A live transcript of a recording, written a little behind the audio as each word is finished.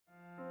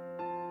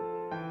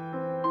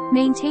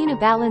Maintain a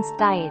balanced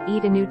diet.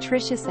 Eat a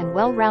nutritious and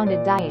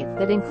well-rounded diet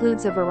that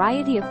includes a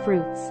variety of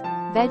fruits,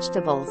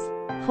 vegetables,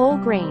 whole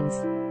grains,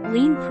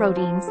 lean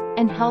proteins,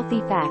 and healthy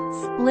fats.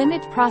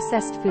 Limit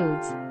processed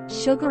foods,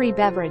 sugary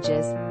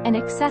beverages, and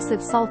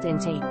excessive salt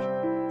intake.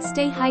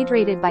 Stay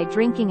hydrated by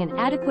drinking an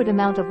adequate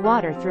amount of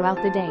water throughout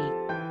the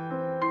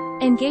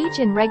day. Engage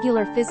in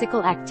regular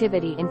physical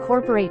activity.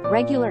 Incorporate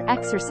regular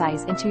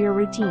exercise into your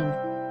routine.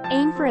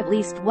 Aim for at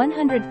least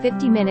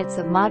 150 minutes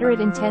of moderate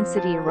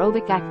intensity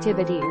aerobic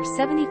activity or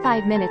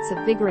 75 minutes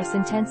of vigorous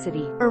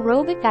intensity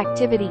aerobic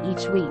activity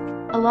each week,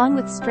 along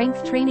with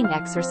strength training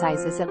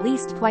exercises at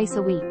least twice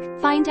a week.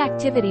 Find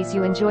activities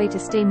you enjoy to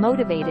stay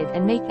motivated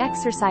and make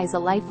exercise a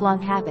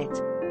lifelong habit.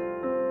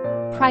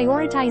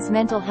 Prioritize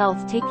mental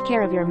health. Take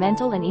care of your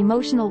mental and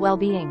emotional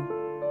well-being.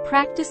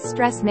 Practice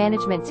stress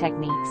management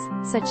techniques,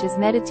 such as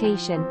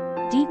meditation,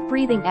 deep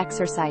breathing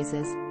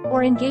exercises,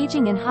 or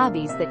engaging in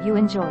hobbies that you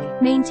enjoy.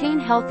 Maintain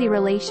healthy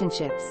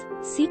relationships,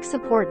 seek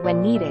support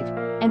when needed,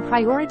 and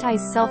prioritize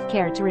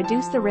self-care to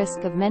reduce the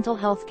risk of mental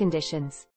health conditions.